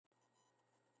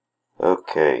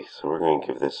Okay, so we're going to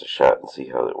give this a shot and see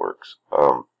how it works.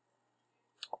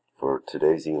 For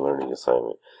today's e-learning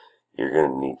assignment, you're going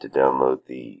to need to download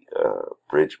the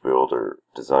Bridge Builder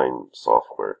design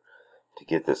software. To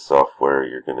get this software,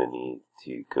 you're going to need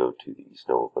to go to the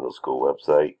Snow Middle School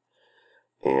website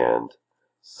and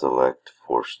select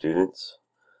for students.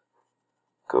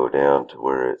 Go down to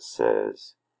where it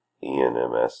says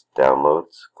ENMS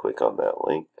downloads. Click on that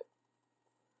link.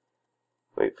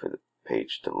 Wait for the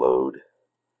page to load,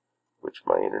 which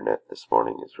my internet this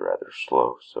morning is rather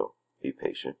slow, so be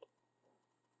patient.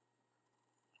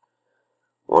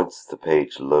 Once the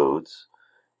page loads,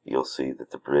 you'll see that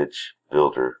the Bridge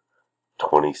Builder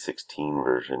 2016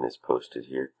 version is posted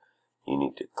here. You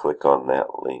need to click on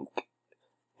that link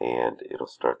and it'll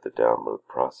start the download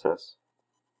process.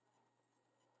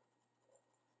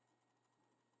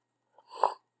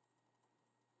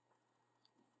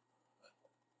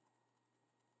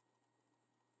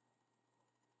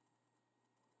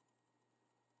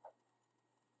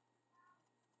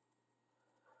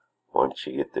 Once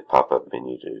you get the pop-up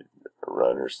menu to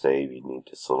run or save, you need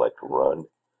to select Run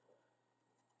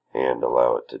and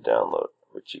allow it to download,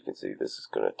 which you can see this is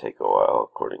going to take a while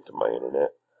according to my internet.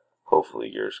 Hopefully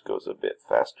yours goes a bit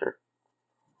faster.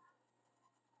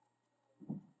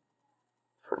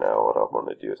 For now, what I'm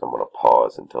going to do is I'm going to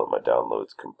pause until my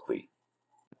download's complete.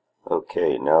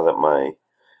 Okay, now that my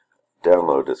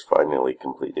download is finally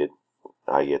completed,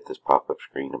 I get this pop-up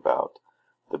screen about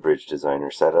the Bridge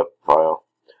Designer setup file.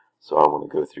 So I want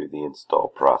to go through the install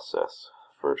process.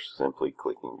 First, simply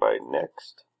clicking by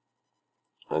Next,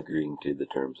 agreeing to the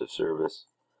terms of service,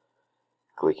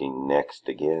 clicking Next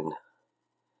again,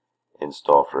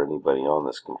 install for anybody on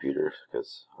this computer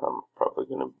because I'm probably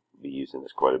going to be using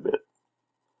this quite a bit.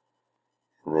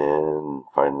 And then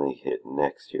finally hit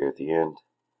Next here at the end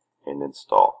and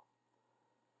install.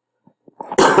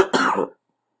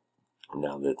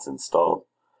 Now that it's installed,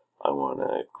 I want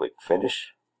to click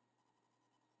Finish.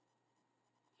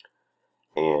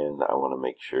 And I want to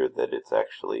make sure that it's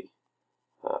actually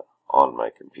on my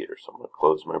computer. So I'm going to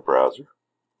close my browser,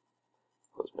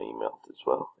 close my email as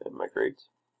well, and my grades.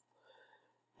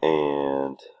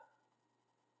 And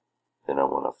then I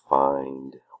want to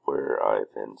find where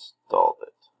I've installed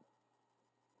it.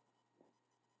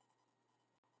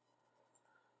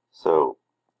 So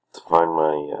to find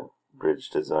my Bridge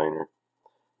Designer,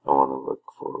 I want to look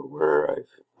for where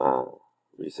I've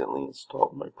recently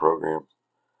installed my program.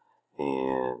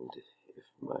 And if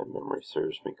my memory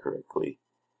serves me correctly,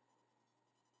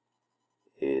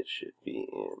 it should be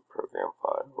in Program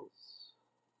Files.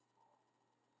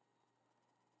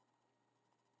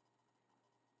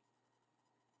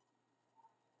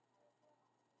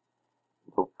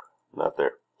 Nope, not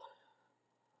there.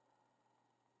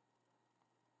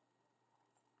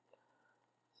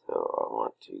 So I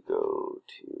want to go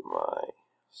to my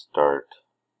Start,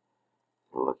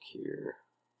 look here,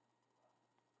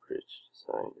 Bridge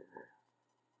Designer.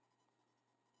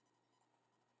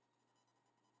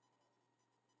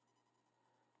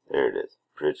 There it is,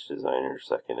 Bridge Designer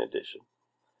 2nd edition.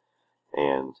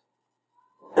 And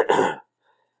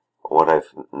what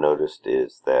I've noticed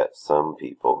is that some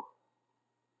people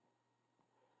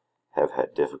have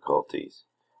had difficulties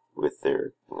with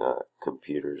their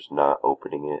computers not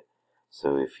opening it.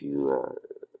 So if you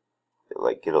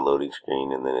get a loading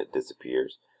screen and then it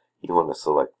disappears, you want to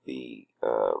select the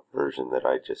version that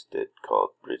I just did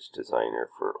called Bridge Designer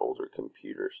for older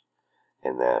computers.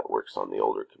 And that works on the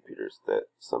older computers that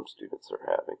some students are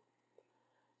having.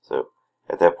 So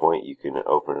at that point you can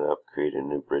open it up, create a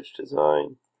new bridge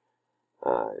design.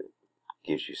 It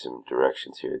gives you some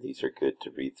directions here. These are good to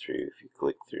read through. If you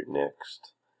click through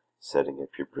Next, setting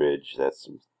up your bridge, that's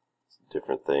some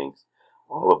different things.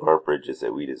 All of our bridges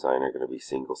that we design are going to be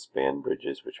single span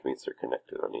bridges, which means they're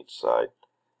connected on each side.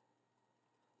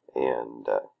 And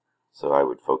so I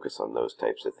would focus on those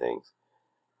types of things.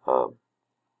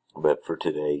 But for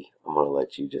today, I'm going to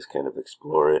let you just kind of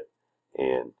explore it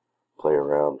and play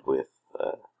around with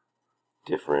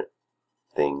different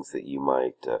things that you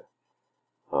might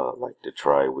like to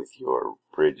try with your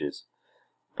bridges.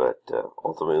 But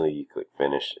ultimately, you click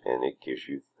Finish, and it gives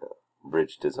you the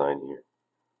bridge design here,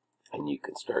 and you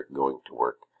can start going to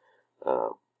work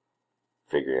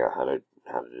figuring out how to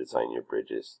design your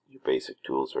bridges. Your basic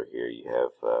tools are here. You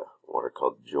have what are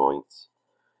called joints,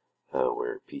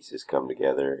 where pieces come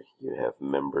together. You have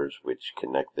members which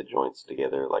connect the joints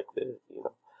together, like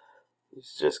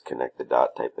it's just connect the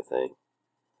dot type of thing.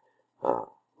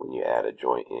 When you add a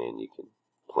joint in, you can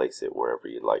place it wherever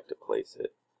you'd like to place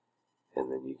it,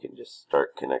 and then you can just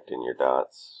start connecting your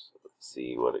dots,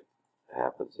 see what it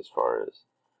happens as far as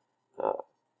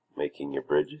making your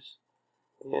bridges,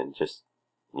 and just,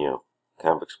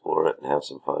 kind of explore it and have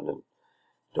some fun, and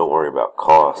don't worry about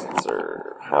costs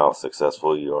or how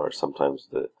successful you are. Sometimes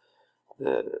the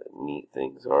neat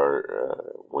things are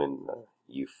when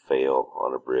you fail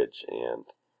on a bridge, and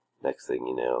next thing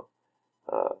you know,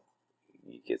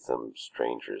 you get some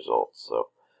strange results. So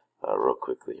real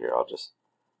quickly here, I'm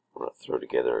going to throw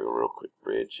together a real quick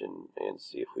bridge and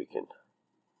see if we can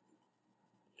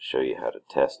show you how to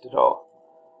test it all.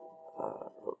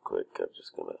 Real quick, I'm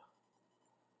just going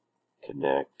to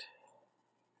connect.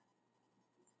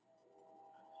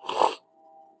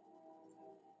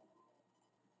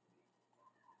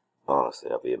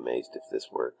 Honestly, I'll be amazed if this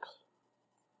works.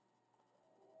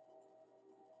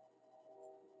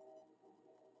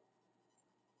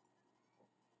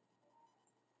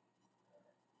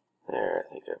 There,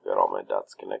 I think I've got all my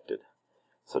dots connected.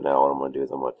 So now what I'm going to do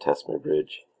is I'm going to test my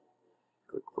bridge.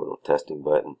 Click the little testing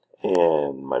button,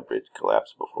 and my bridge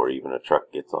collapsed before even a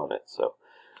truck gets on it. So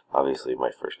obviously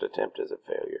my first attempt is a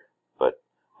failure. But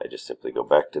I just simply go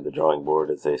back to the drawing board,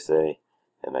 as they say,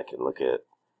 and I can look at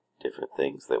different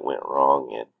things that went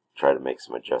wrong and try to make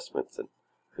some adjustments, and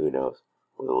who knows,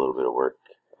 with a little bit of work,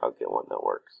 I'll get one that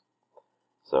works.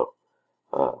 So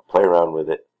play around with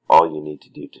it. All you need to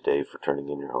do today for turning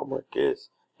in your homework is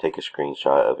take a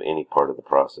screenshot of any part of the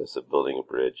process of building a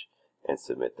bridge and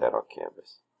submit that on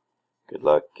Canvas. Good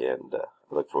luck, and I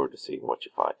look forward to seeing what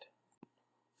you find.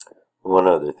 One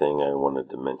other thing I wanted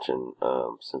to mention,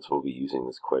 since we'll be using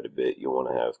this quite a bit, you'll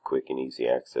want to have quick and easy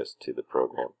access to the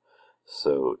program.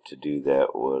 So to do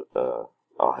that, what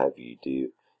I'll have you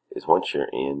do is once you're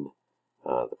in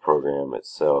the program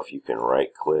itself, you can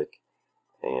right click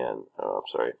and, I'm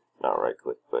sorry, not right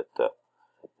click, but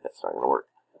that's not going to work.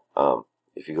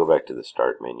 If you go back to the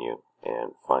start menu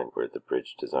and find where the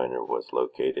bridge designer was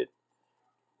located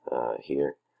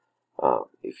here,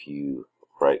 if you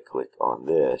right click on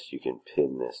this, you can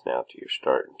pin this now to your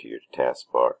start and to your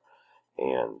taskbar,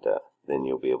 and then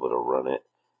you'll be able to run it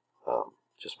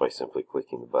just by simply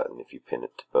clicking the button if you pin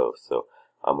it to both. So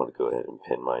I'm going to go ahead and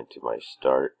pin mine to my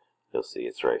start. You'll see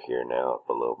it's right here now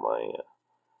below my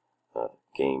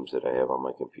games that I have on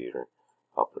my computer.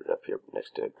 I'll put it up here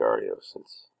next to Agario,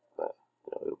 since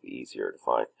it'll be easier to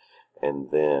find.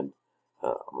 And then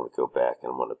I'm going to go back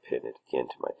and I'm going to pin it again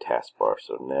to my taskbar.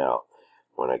 So now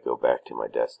when I go back to my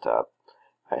desktop,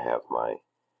 I have my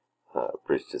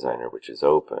bridge designer, which is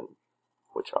open,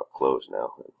 which I'll close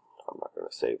now. And I'm not going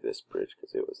to save this bridge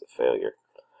because it was a failure.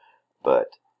 But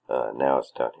now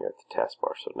it's down here at the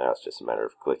taskbar. So now it's just a matter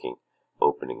of clicking,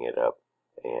 opening it up,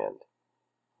 and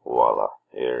voila,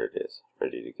 here it is,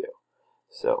 ready to go.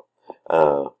 So,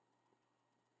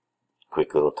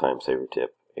 quick little time saver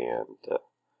tip, and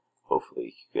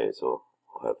hopefully you guys will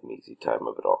have an easy time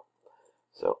of it all.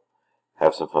 So,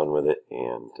 have some fun with it,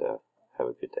 and have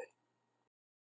a good day.